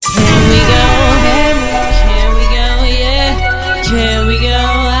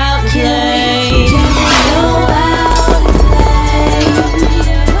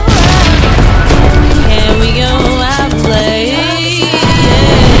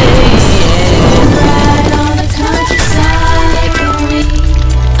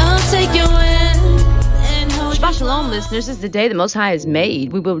This is the day the Most High has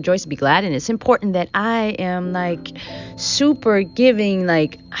made. We will rejoice and be glad. And it's important that I am like super giving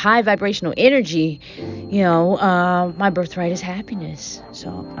like high vibrational energy. My birthright is happiness.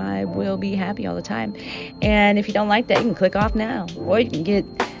 So I will be happy all the time. And if you don't like that, you can click off now. Or you can get,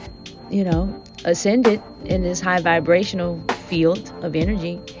 ascended in this high vibrational field of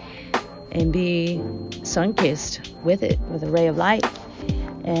energy and be sun-kissed with it, with a ray of light.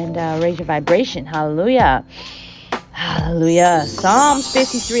 And raise your vibration. Hallelujah. Hallelujah. Psalms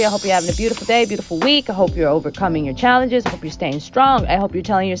 53. I hope you're having a beautiful day, beautiful week. I hope you're overcoming your challenges. I hope you're staying strong. I hope you're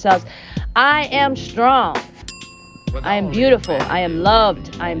telling yourselves, I am strong. I am beautiful. I am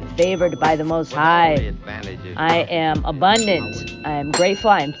loved. I am favored by the Most High. I am abundant. I am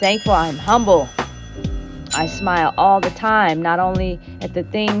grateful. I am thankful. I am humble. I smile all the time, not only at the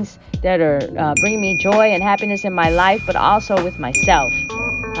things that are bringing me joy and happiness in my life, but also with myself.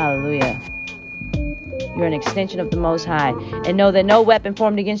 Hallelujah. You're an extension of the Most High. And know that no weapon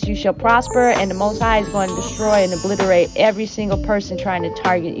formed against you shall prosper. And the Most High is going to destroy and obliterate every single person trying to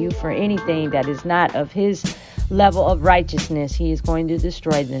target you for anything that is not of his level of righteousness. He is going to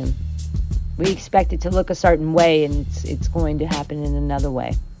destroy them. We expect it to look a certain way, and it's going to happen in another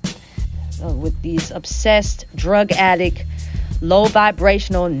way. With these obsessed, drug addict, low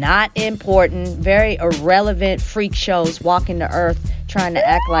vibrational, not important, very irrelevant freak shows walking the earth trying to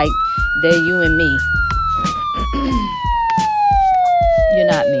act like they're you and me. You're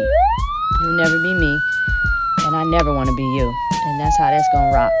not me. You'll never be me. And I never want to be you. And that's how that's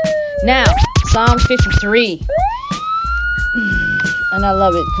going to rock. Now, Psalms 53. And I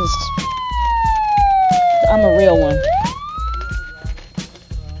love it because I'm a real one.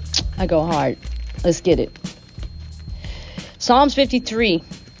 I go hard. Let's get it. Psalms 53.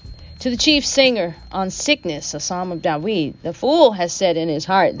 To the chief singer on sickness, a psalm of David. The fool has said in his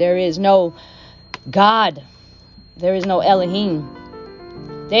heart, there is no God. There is no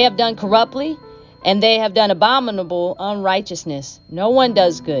Elohim. They have done corruptly, and they have done abominable unrighteousness. No one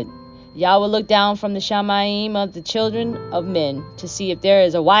does good. Yahweh looked down from the Shamaim of the children of men to see if there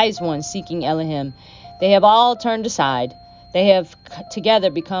is a wise one seeking Elohim. They have all turned aside. They have together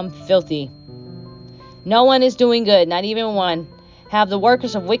become filthy. No one is doing good, not even one. Have the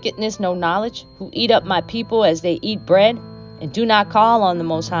workers of wickedness no knowledge, who eat up my people as they eat bread, and do not call on the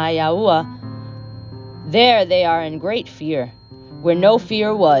Most High Yahweh? There they are in great fear, where no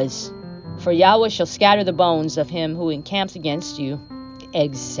fear was. For Yahweh shall scatter the bones of him who encamps against you.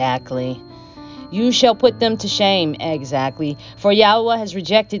 Exactly. You shall put them to shame. Exactly. For Yahweh has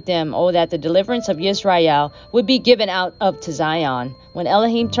rejected them. Oh, that the deliverance of Yisrael would be given out of to Zion. When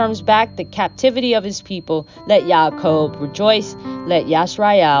Elohim turns back the captivity of his people, let Yaakov rejoice. Let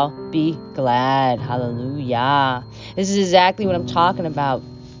Yisrael be glad. Hallelujah. This is exactly what I'm talking about.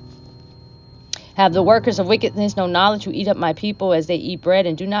 Have the workers of wickedness no knowledge, who eat up my people as they eat bread,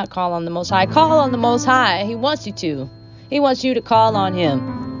 and do not call on the Most High. Call on the Most High. He wants you to. He wants you to call on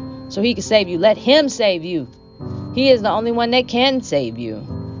him so he can save you. Let him save you. He is the only one that can save you.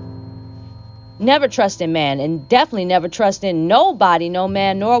 Never trust in man, and definitely never trust in nobody, no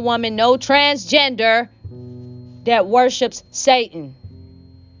man nor woman, no transgender that worships Satan.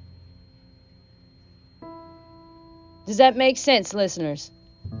 Does that make sense, listeners?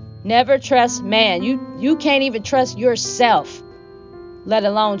 Never trust man. You can't even trust yourself, let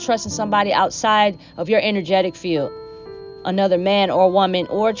alone trusting somebody outside of your energetic field. Another man or woman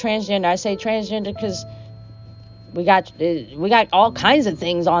or transgender. I say transgender because we got all kinds of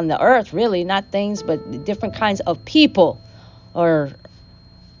things on the earth, really. Not things, but different kinds of people. Or,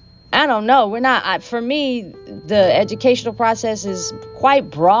 I don't know. We're not, for me, the educational process is quite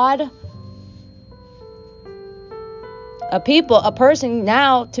broad. A person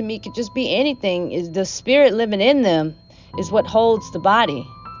now, to me, could just be anything. Is the spirit living in them is what holds the body.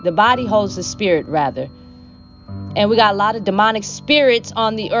 The body holds the spirit, rather. And we got a lot of demonic spirits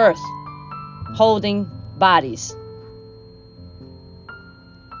on the earth holding bodies.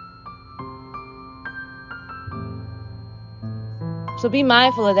 So be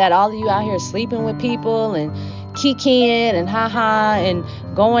mindful of that. All of you out here sleeping with people and kikiing and ha-ha and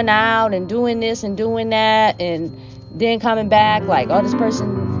going out and doing this and doing that and then coming back like, oh, this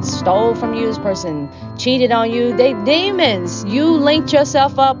person stole from you, this person cheated on you. They demons. You linked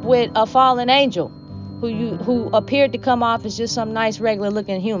yourself up with a fallen angel who appeared to come off as just some nice regular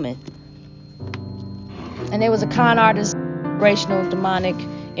looking human. And there was a con artist, vibrational, demonic,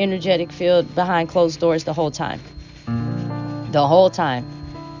 energetic field behind closed doors the whole time. The whole time.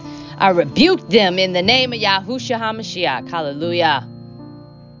 I rebuked them in the name of Yahushua HaMashiach. Hallelujah.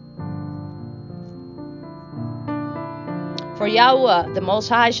 For Yahweh, the Most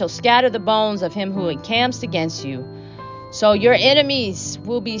High, shall scatter the bones of him who encamps against you. So your enemies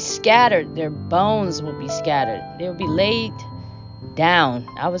will be scattered. Their bones will be scattered. They will be laid down.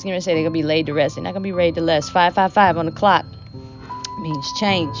 I was going to say they're going to be laid to rest. They're not going to be laid to rest. 555 on the clock means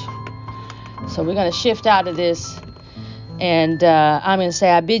change. So we're going to shift out of this. And I'm going to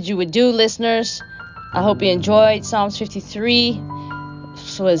say I bid you adieu, listeners. I hope you enjoyed Psalms 53.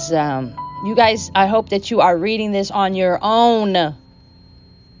 This was, you guys, I hope that you are reading this on your own.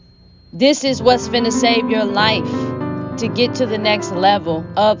 This is what's going to save your life to get to the next level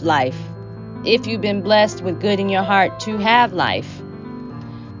of life. If you've been blessed with good in your heart to have life,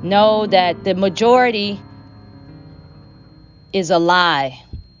 know that the majority is a lie.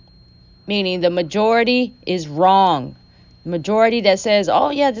 Meaning the majority is wrong. The majority that says, oh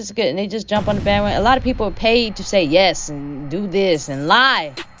yeah, this is good, and they just jump on the bandwagon. A lot of people are paid to say yes and do this and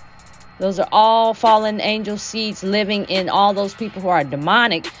lie. Those are all fallen angel seeds living in all those people who are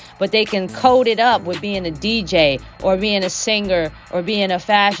demonic, but they can code it up with being a DJ or being a singer or being a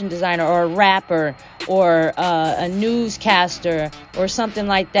fashion designer or a rapper or a newscaster or something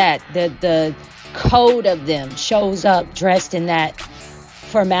like that. The code of them shows up dressed in that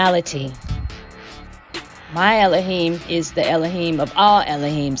formality. My Elohim is the Elohim of all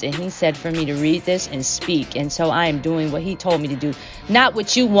Elohims, and he said for me to read this and speak, and so I am doing what he told me to do. Not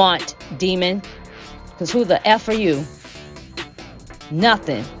what you want, demon, because who the F are you?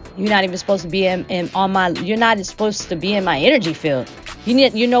 Nothing. You're not even supposed to be you're not supposed to be in my energy field.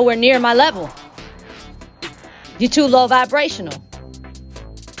 You're nowhere near my level. You're too low vibrational.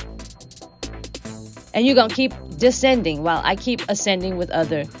 And you're going to keep descending while I keep ascending with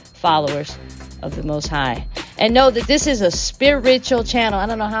other followers of the Most High. And know that this is a spiritual channel. I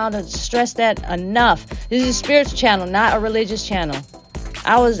don't know how to stress that enough. This is a spiritual channel, not a religious channel.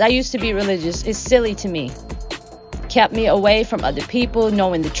 I used to be religious. It's silly to me. It kept me away from other people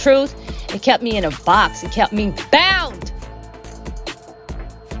knowing the truth. It kept me in a box. It kept me bound.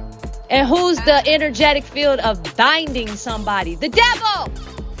 And who's the energetic field of binding somebody? The devil!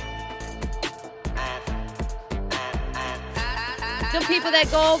 Them people that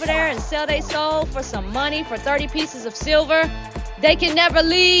go over there and sell their soul for some money, for 30 pieces of silver, they can never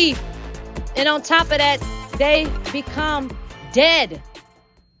leave. And on top of that, they become dead.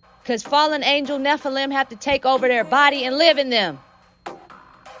 Because fallen angel Nephilim have to take over their body and live in them.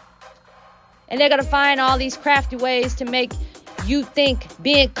 And they're going to find all these crafty ways to make you think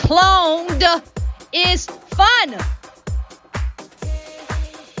being cloned is fun.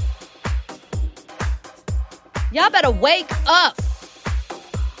 Y'all better wake up.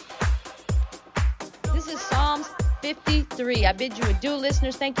 This is Psalms 53. I bid you adieu,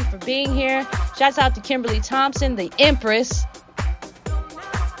 listeners. Thank you for being here. Shouts out to Kimberly Thompson, the Empress.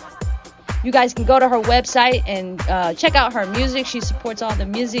 You guys can go to her website and check out her music. She supports all the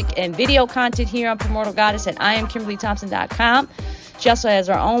music and video content here on Primordial Goddess at IamKimberlyThompson.com. She also has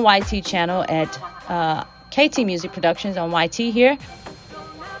her own YT channel at KT Music Productions on YT here.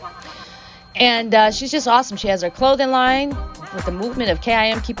 And she's just awesome. She has her clothing line with the movement of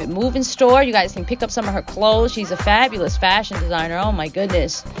KIM Keep It Moving store. You guys can pick up some of her clothes. She's a fabulous fashion designer. Oh, my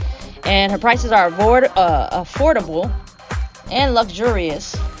goodness. And her prices are affordable and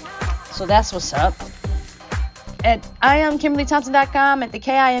luxurious. So that's what's up. At IamKimberlyThompson.com at the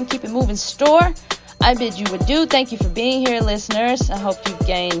KIM Keep It Moving store. I bid you adieu. Thank you for being here, listeners. I hope you've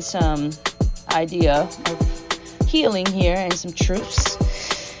gained some idea of healing here and some truths.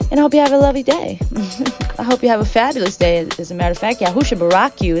 And I hope you have a lovely day. I hope you have a fabulous day. As a matter of fact, Yahusha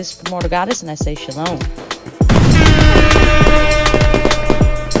Barak you is Primordial Goddess, and I say shalom.